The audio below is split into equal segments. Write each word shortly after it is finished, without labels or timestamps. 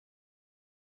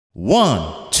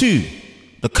1, 2,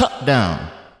 the cut down.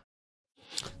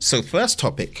 So first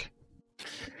topic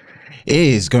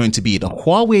is going to be the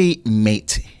Huawei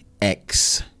Mate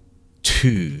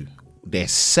X2,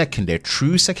 their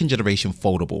true second generation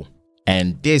foldable.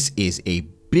 And this is a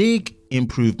big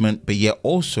improvement, but yet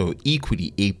also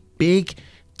equally a big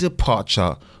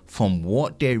departure from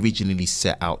what they originally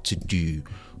set out to do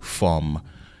from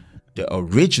the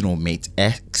original Mate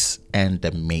X and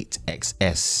the Mate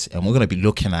XS. And we're going to be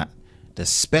looking at the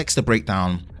specs, the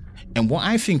breakdown, and what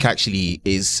I think actually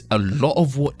is a lot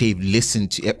of what they've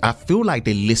listened to. I feel like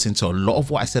they listened to a lot of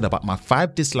what I said about my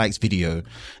 5 dislikes video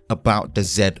about the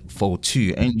Z Fold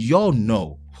 2. And y'all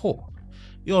know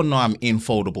I'm in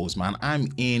foldables, man. I'm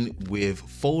in with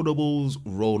foldables,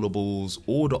 rollables,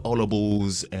 all the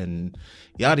ollables, and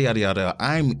yada yada yada.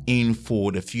 I'm in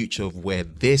for the future of where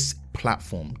this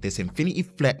platform, this Infinity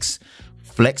Flex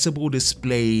flexible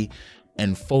display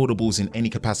and foldables in any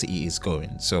capacity is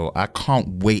going. So I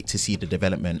can't wait to see the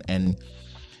development. And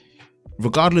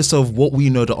regardless of what we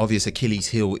know, the obvious Achilles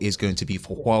heel is going to be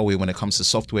for Huawei when it comes to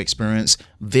software experience,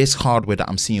 this hardware that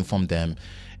I'm seeing from them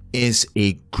is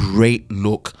a great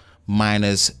look,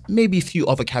 minus maybe a few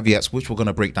other caveats which we're going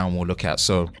to break down and we'll look at.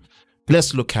 So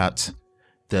let's look at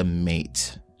the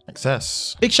Mate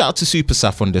XS. Big shout out to Super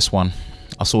Saf on this one.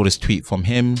 I saw this tweet from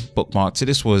him, bookmarked. So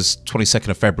this was 22nd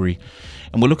of February.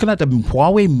 And we're looking at the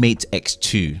Huawei Mate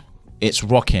X2. It's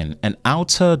rocking an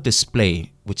Alta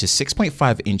display, which is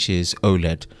 6.5 inches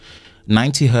OLED,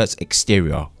 90 Hertz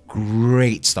exterior.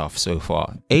 Great stuff so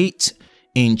far.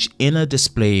 8-inch inner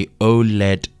display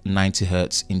OLED 90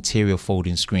 Hertz interior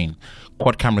folding screen.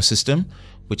 Quad camera system,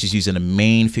 which is using a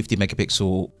main 50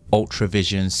 megapixel ultra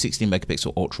vision, 16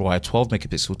 megapixel ultra wide, 12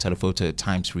 megapixel telephoto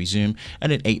 ×3 zoom,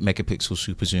 and an 8 megapixel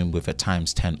super zoom with a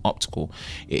 ×10 optical.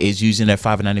 It is using a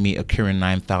 5nm Kirin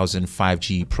 9000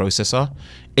 5G processor,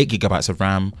 8 gigabytes of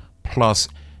RAM, plus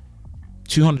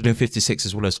 256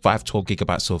 as well as 512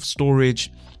 gigabytes of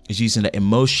storage. Is using the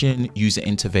Emotion User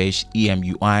Interface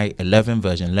EMUI 11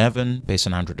 version 11 based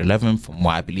on Android 11 from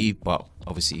what I believe, but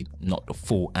obviously not the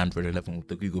full Android 11 with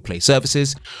the Google Play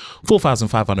services.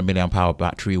 4,500 mAh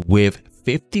battery with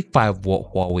 55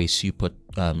 watt Huawei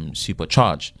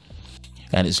supercharge,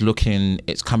 and it's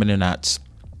coming in at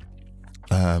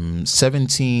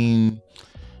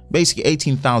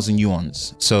 18,000 yuan.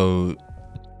 So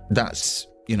that's,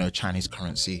 you know, Chinese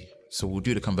currency. So we'll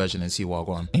do the conversion and see what I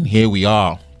go on. And here we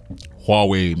are.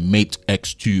 Huawei Mate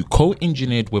X2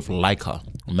 co-engineered with Leica.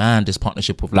 Man, this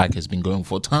partnership with Leica has been going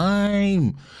for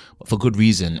time, but for good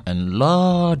reason. And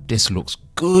Lord, this looks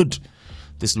good.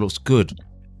 This looks good.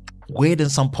 Weird in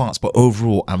some parts, but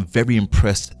overall, I'm very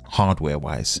impressed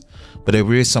hardware-wise. But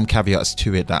there is some caveats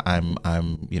to it that I'm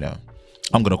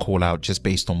gonna call out just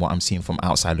based on what I'm seeing from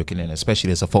outside looking in,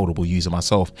 especially as a foldable user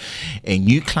myself. A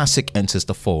new classic enters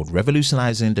the fold,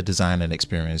 revolutionizing the design and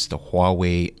experience, the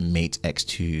Huawei Mate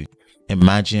X2.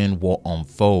 Imagine what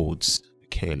unfolds.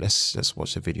 Okay, let's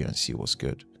watch the video and see what's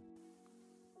good.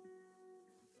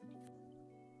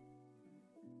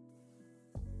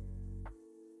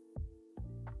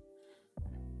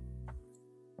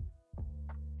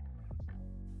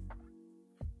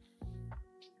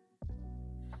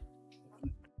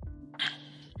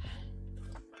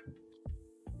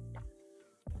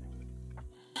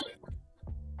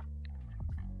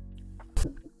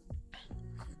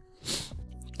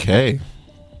 Okay.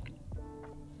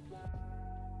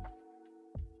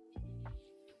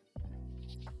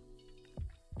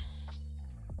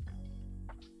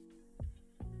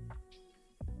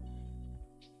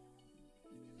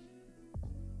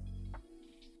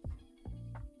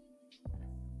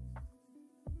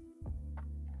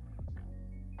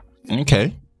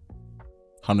 Okay.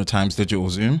 100 times digital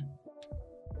zoom.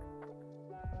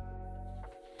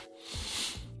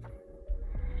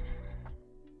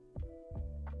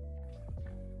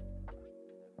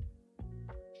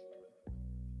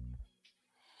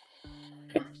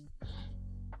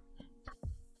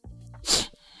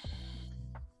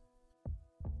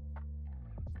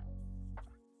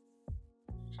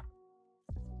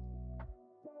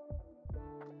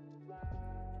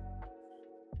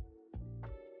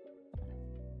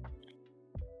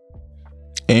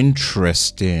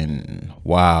 Interesting.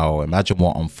 Wow, imagine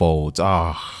what unfolds.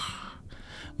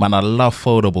 Man, I love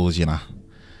foldables, you know.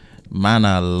 Man,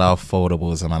 I love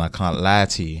foldables, and man, I can't lie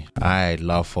to you, I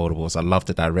love foldables. I love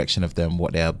the direction of them,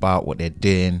 what they're about, what they're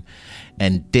doing,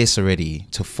 And this already,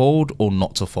 to fold or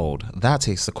not to fold, that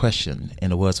takes the question, in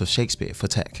the words of Shakespeare, for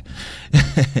tech.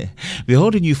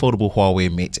 Behold, a new foldable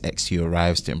Huawei Mate X2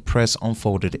 arrives to impress.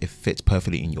 Unfolded, it fits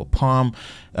perfectly in your palm,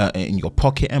 in your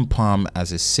pocket and palm,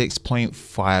 as a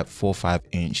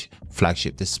 6.545-inch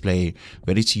flagship display,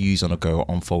 ready to use on the go.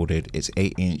 Unfolded, its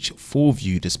 8-inch full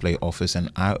view display offers an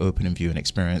eye-opening viewing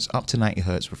experience, up to 90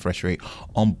 Hz refresh rate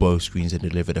on both screens, and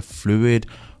deliver the fluid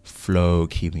flow,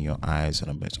 keeping your eyes on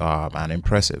a bit. Oh man,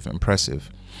 impressive.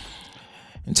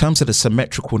 In terms of the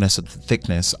symmetricalness of the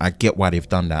thickness, I get why they've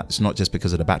done that. It's not just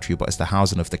because of the battery, but it's the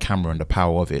housing of the camera and the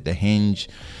power of it. The hinge,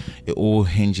 it all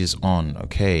hinges on,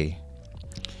 okay.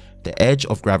 The edge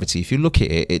of gravity, if you look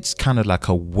at it, it's kind of like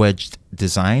a wedged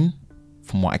design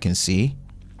from what I can see.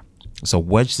 It's a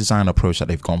wedge design approach that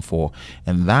they've gone for,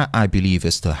 and that, I believe,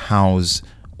 is to house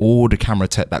all the camera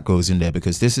tech that goes in there,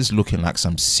 because this is looking like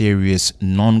some serious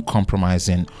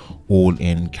non-compromising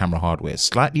all-in camera hardware.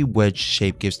 Slightly wedge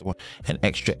shape gives the one an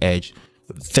extra edge.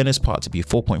 The thinnest part to be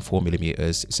 4.4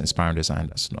 millimeters. It's inspiring design.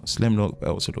 That's not slim look, but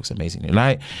also looks amazingly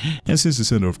light. And since the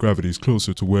center of gravity is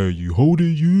closer to where you hold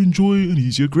it, you enjoy an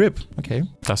easier grip. Okay,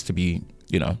 that's to be,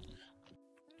 you know.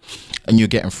 And you're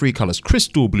getting 3 colors: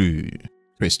 crystal blue,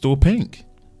 crystal pink,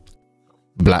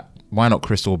 black. Why not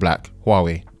crystal black?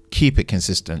 Huawei, keep it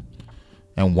consistent.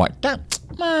 And white. That,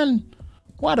 man,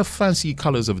 why the fancy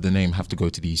colors of the name have to go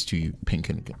to these two, pink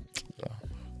and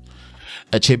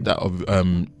a chip that of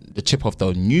the chip of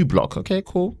the new block. Okay,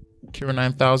 cool. Kira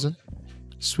 9000,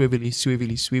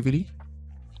 swivelly.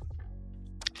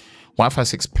 Wi-Fi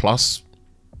 6 Plus,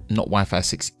 not Wi-Fi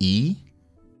 6E.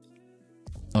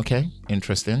 Okay,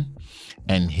 interesting.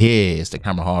 And here's the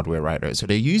camera hardware right there. So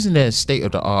they're using their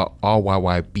state-of-the-art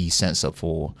RYYB sensor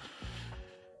for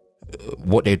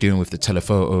what they're doing with the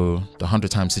telephoto, the 100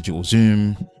 times digital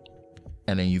zoom,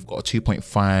 and then you've got a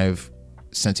 2.5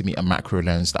 centimeter macro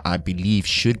lens that I believe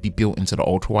should be built into the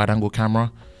ultra wide angle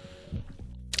camera,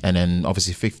 and then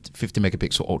obviously 50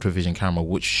 megapixel ultra vision camera,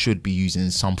 which should be using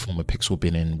some form of pixel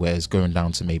binning, where it's going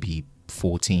down to maybe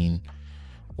 14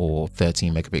 or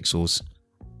 13 megapixels.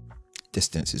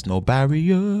 Distance is no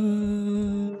barrier.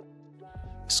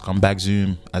 Scumbag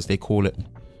zoom, as they call it.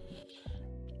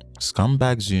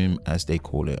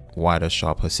 Wider,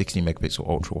 sharper, 60 megapixel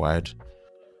ultra wide.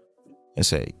 Let's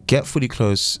say get fully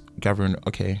close, gathering.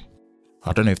 Okay,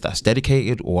 I don't know if that's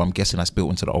dedicated, or I'm guessing that's built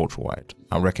into the ultra wide.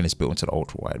 I reckon it's built into the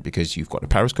ultra wide, because you've got the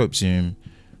periscope zoom,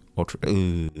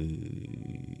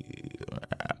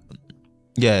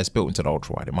 yeah, it's built into the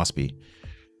ultra wide. It must be.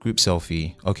 Group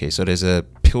selfie. Okay, so there's a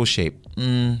pill shape.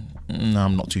 No,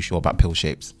 I'm not too sure about pill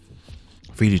shapes.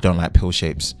 Really don't like pill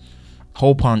shapes.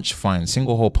 Hole punch, fine.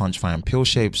 Single hole punch, fine. Pill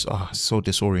shapes, so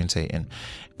disorientating.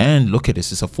 And look at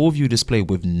this. It's a full view display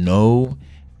with no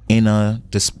inner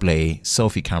display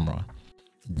selfie camera.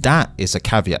 That is a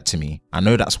caveat to me. I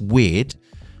know that's weird,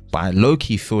 but I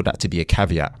low-key feel that to be a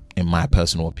caveat in my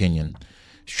personal opinion.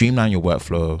 Streamline your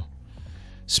workflow.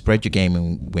 Spread your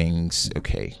gaming wings.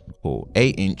 Okay, cool.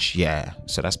 8-inch, yeah.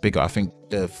 So that's bigger. I think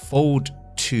the Fold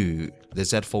 2, the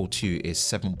Z Fold 2 is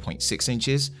 7.6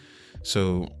 inches.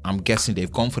 So I'm guessing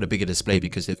they've gone for the bigger display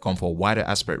because they've gone for a wider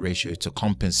aspect ratio to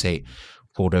compensate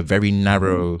for the very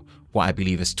narrow, what I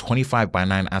believe is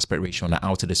 25:9 aspect ratio on the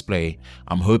outer display.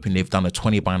 I'm hoping they've done a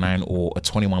 20:9 or a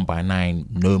 21:9,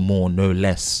 no more, no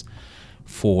less,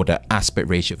 for the aspect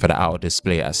ratio for the outer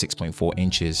display at 6.4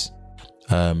 inches.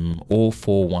 All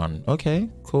 4:1. Okay,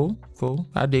 cool.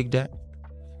 I dig that.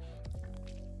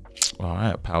 All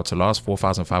right, power to last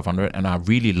 4,500, and I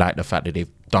really like the fact that they've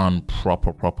done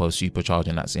proper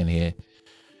supercharging that's in here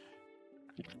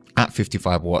at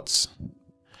 55 watts.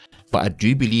 But I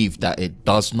do believe that it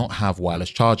does not have wireless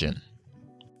charging.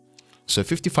 So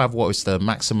 55 watts is the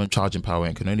maximum charging power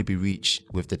and can only be reached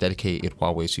with the dedicated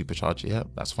Huawei supercharger. Yeah,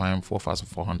 that's fine.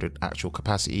 4,400 actual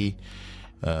capacity.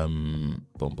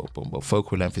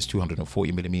 Focal length is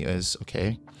 240 millimeters.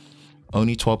 Okay,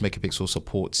 only 12 megapixel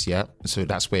supports. Yeah, so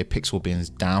that's where pixel bins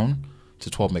down to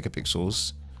 12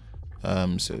 megapixels.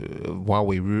 So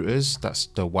Huawei routers, that's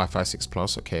the Wi-Fi 6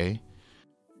 Plus. Okay,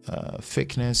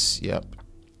 thickness, yep.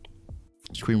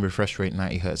 Screen refresh rate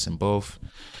 90 Hz in both.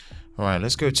 All right,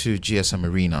 let's go to GSM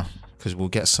Arena because we'll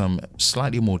get some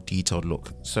slightly more detailed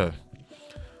look. So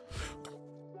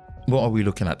what are we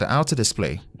looking at? The outer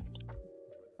display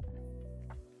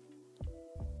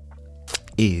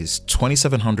is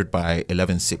 2700 by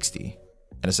 1160,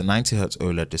 and it's a 90 Hz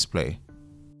OLED display.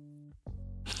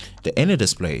 The inner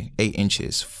display, 8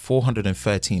 inches,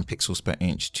 413 pixels per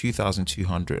inch,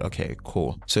 2200. Okay,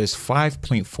 cool. So it's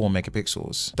 5.4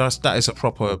 megapixels. That is a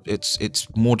proper, it's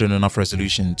more than enough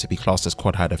resolution to be classed as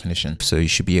quad high definition. So you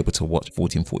should be able to watch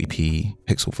 1440p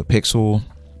pixel for pixel.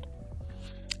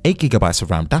 8 gigabytes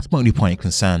of RAM. That's my only point of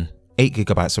concern. 8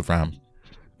 gigabytes of RAM.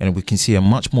 And we can see a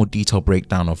much more detailed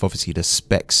breakdown of obviously the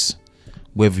specs.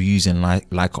 Whether using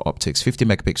Leica optics, 50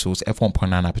 megapixels,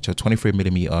 f1.9 aperture,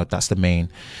 23mm, that's the main.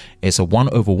 It's a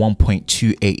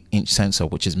 1/1.28 inch sensor,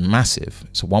 which is massive.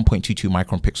 It's a 1.22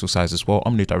 micron pixel size as well,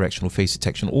 omnidirectional face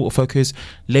detection, autofocus,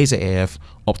 laser AF,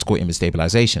 optical image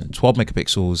stabilization, 12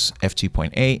 megapixels,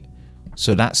 f2.8.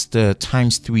 So that's the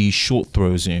 ×3 short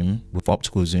throw zoom with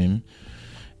optical zoom,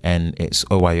 and it's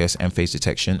OIS and face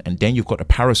detection. And then you've got the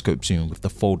periscope zoom with the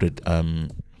folded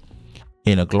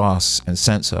inner glass and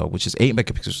sensor, which is 8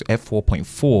 megapixels,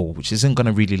 f4.4, which isn't going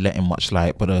to really let in much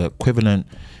light, but the equivalent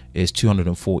is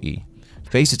 240.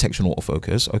 Face detection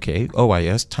autofocus, okay,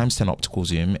 OIS ×10 optical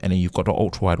zoom, and then you've got the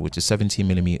ultra wide, which is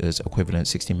 17mm, equivalent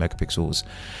 16 megapixels,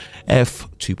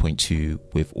 f2.2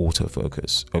 with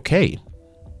autofocus. Okay,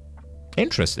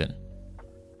 interesting.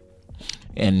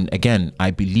 And again,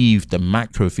 I believe the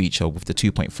macro feature with the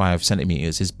 2.5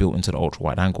 centimeters is built into the ultra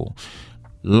wide angle.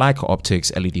 Leica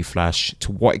optics, LED flash,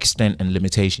 to what extent and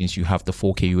limitations you have the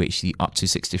 4K UHD up to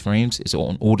 60 frames? Is it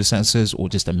on all the sensors or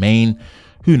just the main?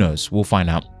 Who knows? We'll find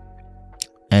out.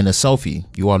 And a selfie,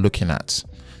 you are looking at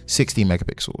 60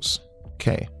 megapixels.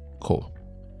 Okay, cool.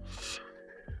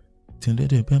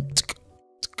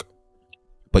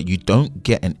 But you don't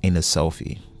get an inner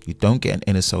selfie. You don't get an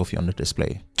inner selfie on the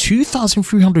display.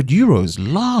 2,300 euros,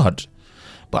 lord.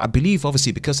 But I believe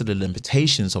obviously because of the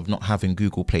limitations of not having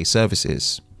Google Play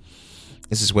services,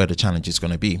 this is where the challenge is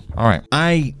going to be. All right.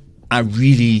 I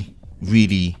really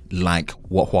like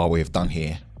what Huawei have done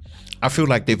here. I feel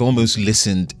like they've almost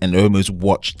listened and almost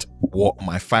watched what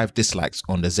my 5 dislikes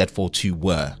on the Z Fold 2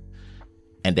 were,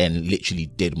 and then literally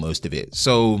did most of it.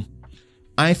 So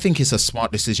I think it's a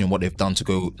smart decision what they've done to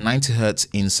go 90 Hertz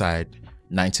inside,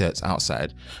 90 Hertz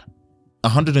outside.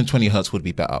 120 Hertz would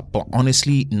be better, but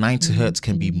honestly 90 Hertz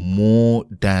can be more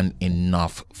than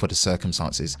enough for the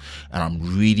circumstances, and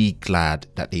I'm really glad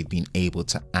that they've been able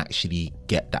to actually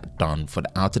get that done for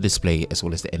the outer display as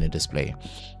well as the inner display.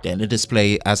 The inner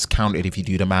display, as counted, if you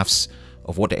do the maths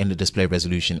of what the inner display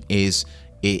resolution is,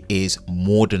 it is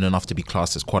more than enough to be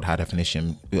classed as quad high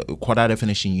definition. Quad high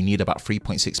definition, you need about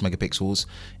 3.6 megapixels.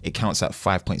 It counts at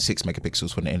 5.6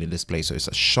 megapixels for the inner display. So it's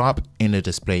a sharp inner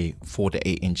display for the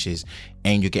 8 inches,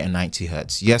 and you're getting 90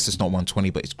 Hertz. Yes, it's not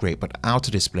 120, but it's great. But the outer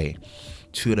display,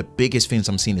 two of the biggest things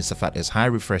I'm seeing is the fact there's high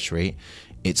refresh rate.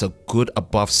 It's a good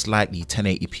above slightly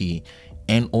 1080p.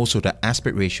 And also the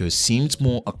aspect ratio seems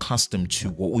more accustomed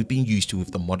to what we've been used to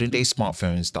with the modern day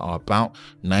smartphones that are about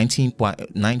 19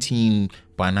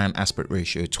 by 9 aspect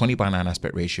ratio, 20 by 9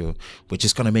 aspect ratio, which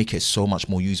is going to make it so much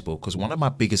more usable. Because one of my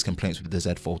biggest complaints with the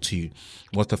Z Fold 2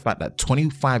 was the fact that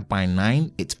 25 by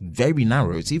 9, it's very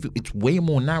narrow. It's way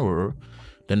more narrower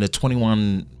than the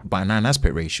 21 by 9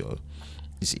 aspect ratio.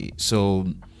 You see, so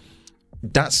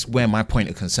that's where my point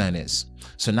of concern is.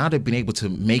 So now they've been able to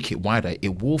make it wider,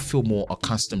 it will feel more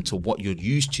accustomed to what you're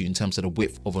used to in terms of the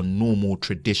width of a normal,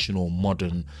 traditional,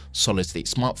 modern, solid state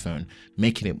smartphone,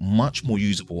 making it much more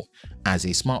usable as a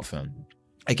smartphone.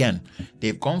 Again,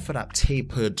 they've gone for that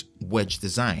tapered wedge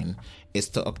design. It's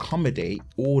to accommodate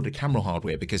all the camera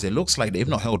hardware, because it looks like they've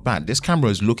not held back. This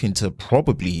camera is looking to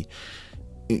probably,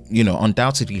 you know,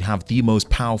 undoubtedly have the most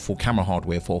powerful camera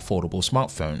hardware for a foldable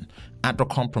smartphone at the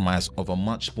compromise of a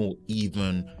much more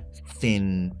even,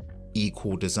 thin,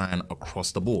 equal design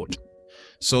across the board.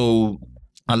 So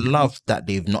I love that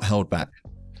they've not held back.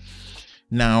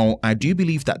 Now, I do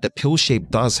believe that the pill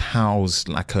shape does house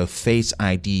like a Face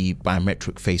ID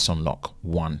biometric face unlock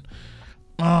one.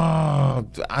 I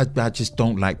just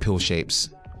don't like pill shapes.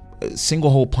 Single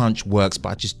hole punch works, but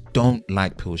I just don't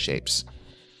like pill shapes.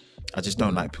 I just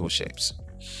don't like pill shapes.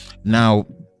 Now,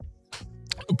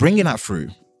 bringing that through,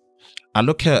 I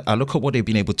look at what they've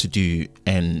been able to do,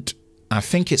 and I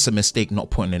think it's a mistake not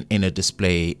putting an inner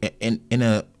display in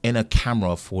a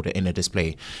camera for the inner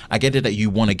display. I get it that you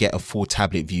want to get a full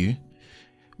tablet view,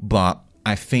 but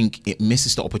I think it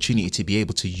misses the opportunity to be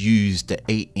able to use the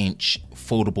 8-inch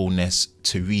foldableness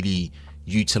to really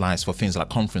utilize for things like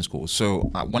conference calls. So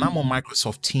when I'm on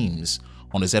Microsoft Teams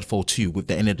on the Z Fold 2 with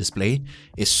the inner display,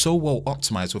 it's so well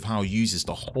optimized with how it uses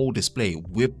the whole display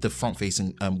with the front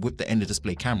facing with the inner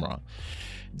display camera,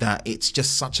 that it's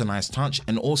just such a nice touch.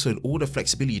 And also all the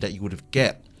flexibility that you would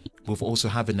get with also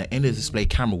having the inner display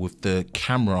camera with the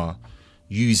camera,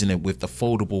 using it with the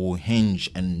foldable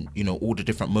hinge and, you know, all the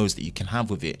different modes that you can have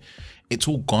with it. It's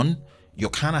all gone. You're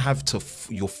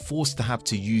forced to have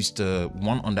to use the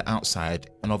one on the outside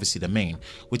and obviously the main,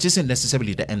 which isn't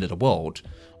necessarily the end of the world.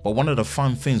 But one of the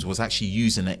fun things was actually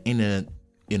using an inner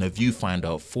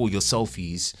viewfinder for your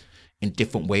selfies in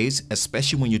different ways,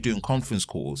 especially when you're doing conference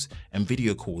calls and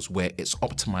video calls where it's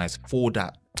optimized for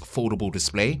that foldable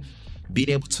display.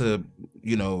 Being able to,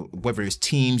 you know, whether it's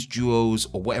Teams, Duos,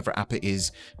 or whatever app it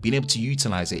is, being able to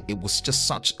utilize it, it was just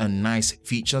such a nice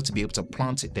feature to be able to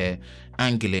plant it there,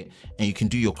 angle it, and you can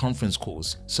do your conference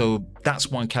calls. So that's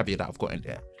one caveat that I've got in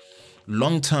there.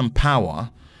 Long-term power,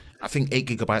 I think 8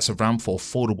 GB of RAM for a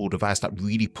foldable device that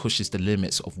really pushes the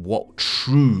limits of what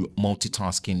true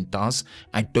multitasking does.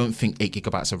 I don't think 8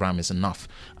 GB of RAM is enough.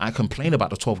 I complain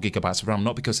about the 12 GB of RAM,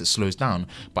 not because it slows down,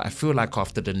 but I feel like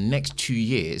after the next 2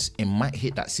 years, it might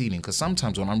hit that ceiling, because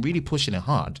sometimes when I'm really pushing it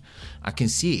hard, I can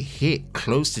see it hit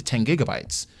close to 10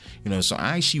 GB. You know, so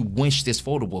I actually wish this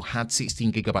foldable had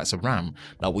 16 GB of RAM,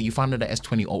 like what you find in the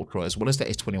S20 Ultra as well as the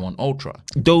S21 Ultra.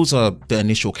 Those are the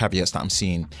initial caveats that I'm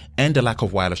seeing, and the lack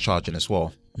of wireless charging as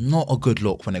well. Not a good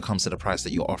look when it comes to the price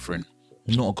that you're offering.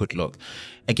 Not a good look.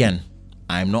 Again,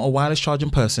 I'm not a wireless charging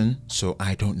person, so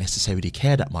I don't necessarily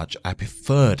care that much. I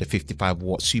prefer the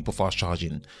 55-watt super fast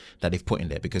charging that they've put in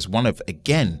there, because one of,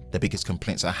 again, the biggest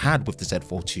complaints I had with the Z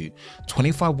Fold 2,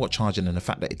 25-watt charging, and the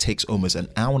fact that it takes almost an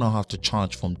hour and a half to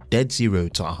charge from dead zero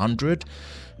to 100,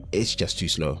 it's just too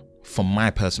slow. From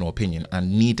my personal opinion, I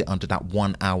need it under that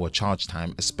 1 hour charge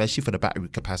time, especially for the battery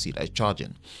capacity that it's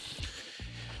charging.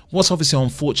 What's obviously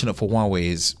unfortunate for Huawei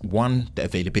is, one, the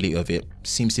availability of it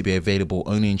seems to be available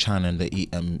only in China and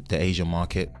the Asian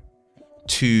market.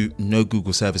 Two, no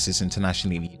Google services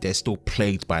internationally. They're still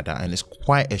plagued by that, and it's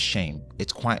quite a shame.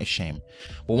 It's quite a shame.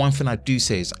 But one thing I do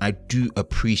say is I do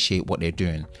appreciate what they're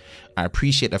doing. I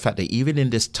appreciate the fact that even in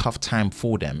this tough time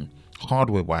for them,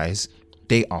 hardware-wise,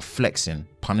 they are flexing,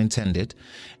 pun intended,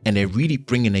 and they're really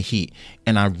bringing the heat.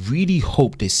 And I really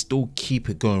hope they still keep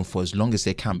it going for as long as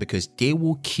they can, because they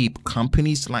will keep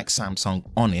companies like Samsung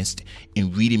honest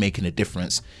in really making a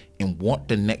difference in what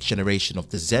the next generation of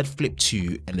the Z Flip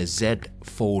 2 and the Z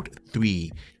Fold 3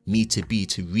 need to be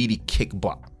to really kick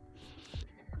butt.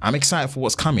 I'm excited for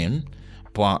what's coming,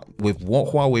 but with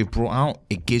what Huawei brought out,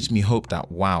 it gives me hope that,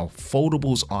 wow,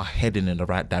 foldables are heading in the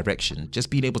right direction. Just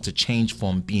being able to change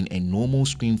from being a normal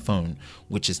screen phone,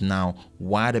 which is now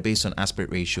wider based on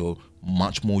aspect ratio,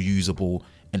 much more usable,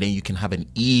 and then you can have an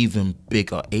even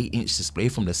bigger 8-inch display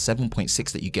from the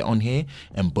 7.6 that you get on here,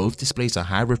 and both displays are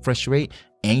high refresh rate,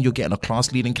 and you're getting a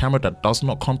class-leading camera that does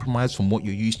not compromise from what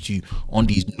you're used to on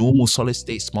these normal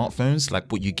solid-state smartphones,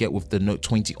 like what you get with the Note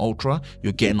 20 Ultra.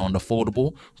 You're getting on the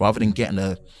foldable, rather than getting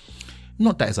a,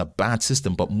 not that it's a bad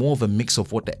system, but more of a mix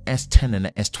of what the S10 and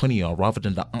the S20 are, rather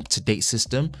than the up-to-date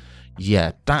system.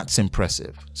 Yeah, that's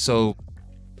impressive. So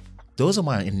those are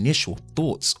my initial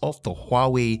thoughts of the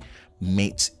Huawei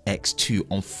Mate X2.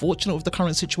 Unfortunate with the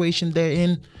current situation they're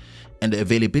in and the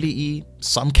availability,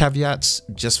 some caveats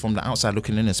just from the outside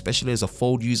looking in, especially as a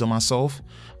fold user myself.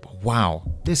 But wow,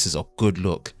 this is a good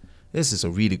look. This is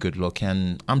a really good look,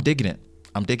 and I'm digging it.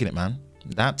 I'm digging it, man.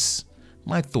 That's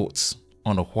my thoughts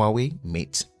on the Huawei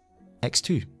Mate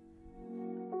X2.